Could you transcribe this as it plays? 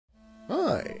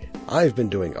Hi, I've been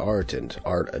doing art and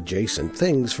art-adjacent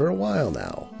things for a while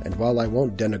now, and while I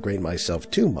won't denigrate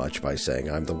myself too much by saying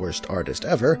I'm the worst artist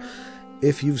ever,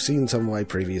 if you've seen some of my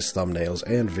previous thumbnails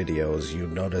and videos, you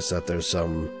notice that there's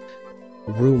some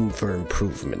room for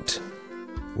improvement.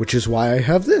 Which is why I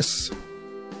have this.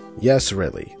 Yes,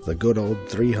 really, the good old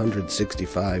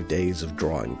 365 Days of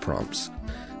Drawing Prompts.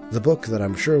 The book that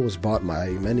I'm sure was bought by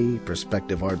many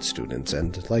prospective art students,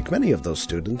 and like many of those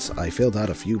students, I filled out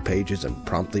a few pages and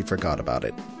promptly forgot about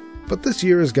it. But this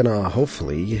year is gonna,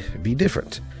 hopefully, be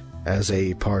different, as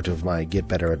a part of my Get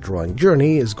Better at Drawing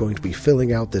journey is going to be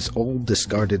filling out this old,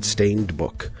 discarded, stained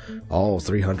book, all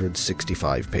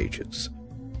 365 pages.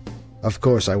 Of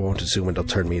course, I won't assume it'll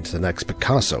turn me into the next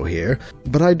Picasso here,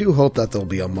 but I do hope that there'll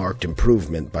be a marked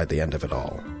improvement by the end of it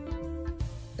all.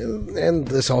 And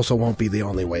this also won't be the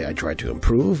only way I try to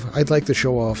improve. I'd like to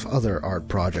show off other art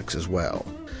projects as well.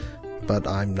 But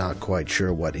I'm not quite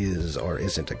sure what is or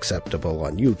isn't acceptable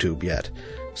on YouTube yet,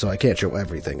 so I can't show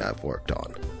everything I've worked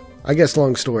on. I guess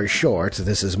long story short,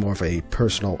 this is more of a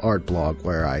personal art blog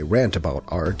where I rant about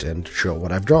art and show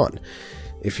what I've drawn.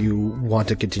 If you want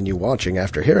to continue watching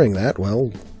after hearing that,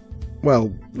 well,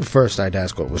 first I'd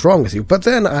ask what was wrong with you, but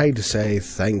then I'd say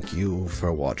thank you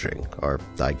for watching, or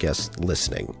I guess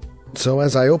listening. So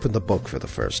as I opened the book for the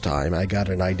first time, I got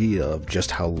an idea of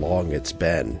just how long it's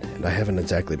been, and I haven't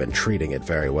exactly been treating it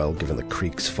very well given the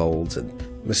creaks, folds, and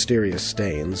mysterious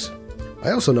stains. I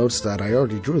also noticed that I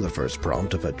already drew the first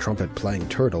prompt of a trumpet-playing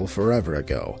turtle forever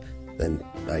ago, then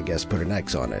I guess put an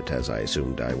X on it, as I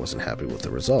assumed I wasn't happy with the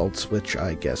results, which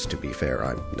I guess, to be fair,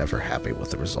 I'm never happy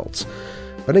with the results.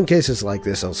 But in cases like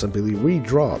this, I'll simply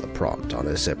redraw the prompt on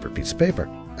a separate piece of paper.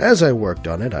 As I worked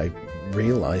on it, I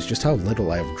realized just how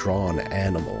little I have drawn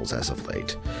animals as of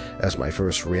late, as my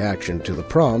first reaction to the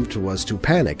prompt was to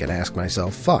panic and ask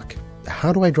myself, fuck,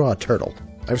 how do I draw a turtle?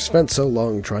 I've spent so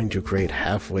long trying to create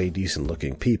halfway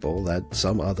decent-looking people that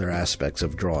some other aspects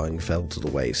of drawing fell to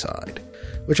the wayside.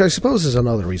 Which I suppose is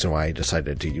another reason why I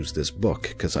decided to use this book,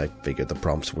 because I figured the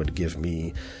prompts would give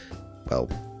me, well,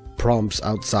 prompts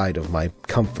outside of my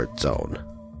comfort zone.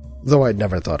 Though I'd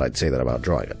never thought I'd say that about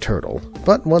drawing a turtle.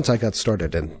 But once I got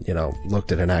started and,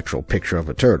 looked at an actual picture of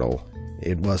a turtle,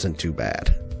 it wasn't too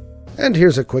bad. And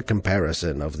here's a quick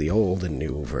comparison of the old and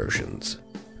new versions.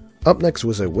 Up next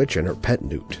was a witch and her pet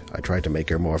newt. I tried to make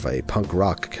her more of a punk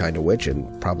rock kind of witch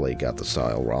and probably got the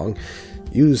style wrong.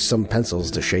 Used some pencils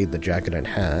to shade the jacket and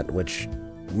hat, which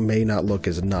may not look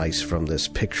as nice from this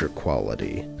picture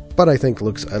quality, but I think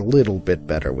looks a little bit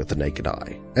better with the naked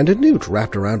eye. And a newt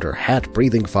wrapped around her hat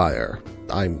breathing fire.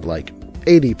 I'm like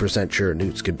 80% sure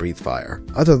newts can breathe fire.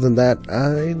 Other than that,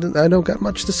 I don't got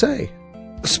much to say.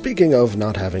 Speaking of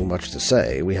not having much to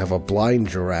say, we have a blind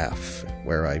giraffe,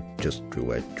 where I just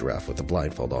drew a giraffe with a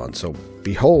blindfold on, so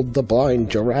behold the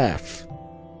blind giraffe.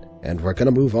 And we're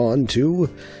gonna move on to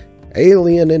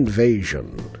Alien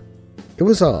Invasion. It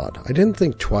was odd. I didn't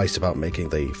think twice about making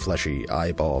the fleshy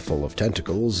eyeball full of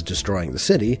tentacles destroying the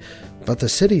city, but the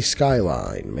city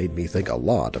skyline made me think a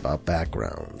lot about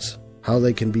backgrounds. How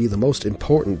they can be the most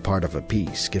important part of a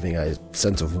piece, giving a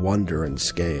sense of wonder and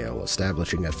scale,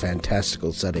 establishing a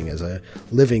fantastical setting as a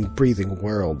living, breathing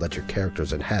world that your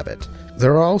characters inhabit.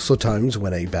 There are also times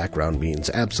when a background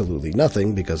means absolutely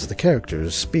nothing because the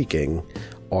characters speaking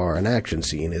or an action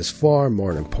scene is far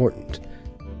more important.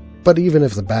 But even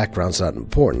if the background's not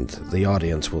important, the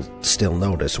audience will still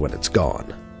notice when it's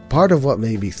gone. Part of what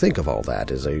made me think of all that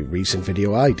is a recent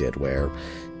video I did where,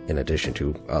 in addition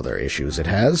to other issues it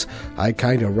has, I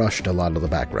kinda rushed a lot of the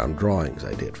background drawings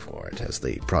I did for it, as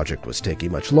the project was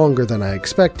taking much longer than I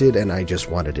expected and I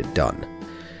just wanted it done.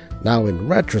 Now in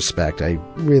retrospect, I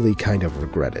really kind of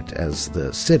regret it, as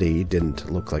the city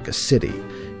didn't look like a city.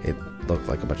 It looked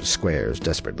like a bunch of squares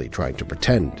desperately trying to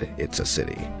pretend it's a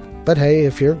city. But hey,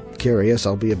 if you're curious,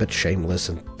 I'll be a bit shameless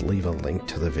and leave a link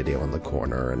to the video in the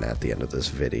corner and at the end of this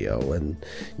video, and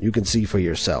you can see for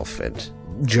yourself and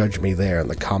judge me there in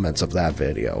the comments of that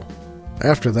video.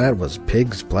 After that was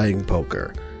pigs playing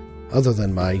poker. Other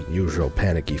than my usual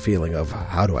panicky feeling of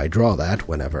how do I draw that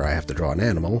whenever I have to draw an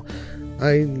animal,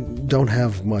 I don't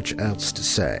have much else to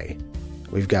say.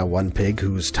 We've got one pig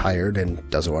who's tired and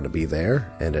doesn't want to be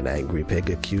there, and an angry pig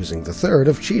accusing the third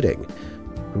of cheating,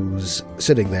 who's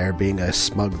sitting there being a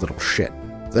smug little shit.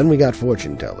 Then we got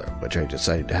Fortune Teller, which I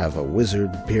decided to have a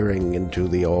wizard peering into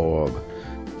the orb.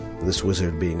 This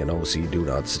wizard being an OC Do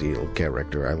Not Steal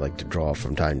character I like to draw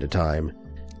from time to time.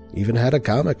 Even had a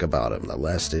comic about him that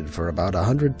lasted for about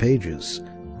 100 pages.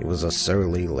 He was a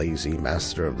surly, lazy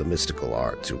master of the mystical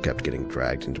arts who kept getting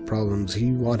dragged into problems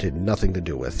he wanted nothing to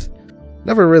do with.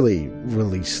 Never really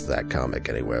released that comic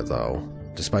anywhere, though.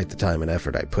 Despite the time and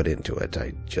effort I put into it,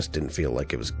 I just didn't feel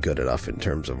like it was good enough in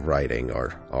terms of writing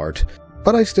or art.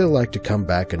 But I still like to come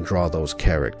back and draw those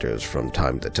characters from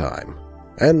time to time.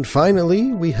 And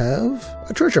finally, we have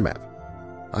a treasure map.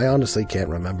 I honestly can't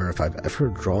remember if I've ever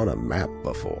drawn a map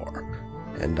before.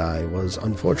 And I was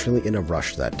unfortunately in a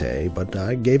rush that day, but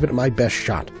I gave it my best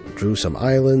shot. Drew some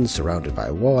islands surrounded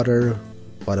by water,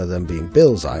 one of them being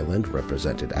Bill's Island,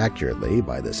 represented accurately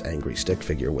by this angry stick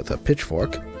figure with a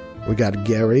pitchfork. We got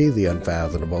Gary the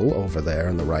Unfathomable over there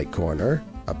in the right corner,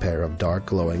 a pair of dark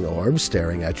glowing orbs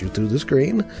staring at you through the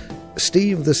screen,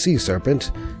 Steve the Sea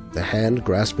Serpent, the hand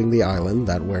grasping the island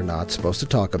that we're not supposed to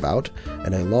talk about,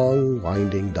 and a long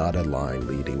winding dotted line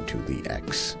leading to the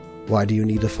X. Why do you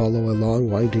need to follow a long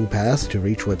winding path to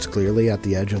reach what's clearly at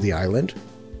the edge of the island?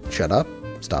 Shut up,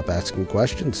 stop asking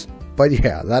questions. But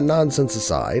yeah, that nonsense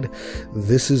aside,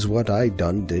 this is what I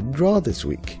did draw this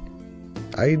week.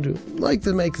 I'd like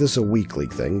to make this a weekly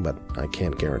thing, but I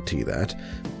can't guarantee that.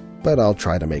 But I'll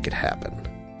try to make it happen.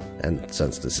 And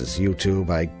since this is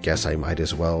YouTube, I guess I might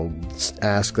as well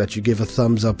ask that you give a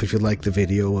thumbs up if you liked the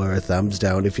video, or a thumbs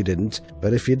down if you didn't.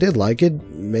 But if you did like it,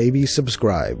 maybe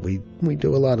subscribe. We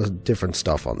do a lot of different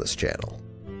stuff on this channel.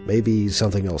 Maybe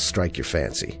something will strike your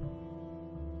fancy.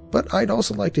 But I'd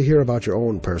also like to hear about your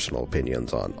own personal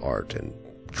opinions on art and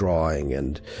drawing,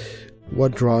 and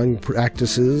what drawing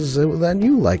practices that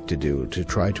you like to do to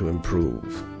try to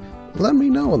improve. Let me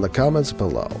know in the comments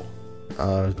below.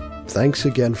 Thanks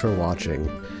again for watching,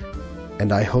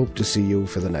 and I hope to see you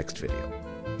for the next video.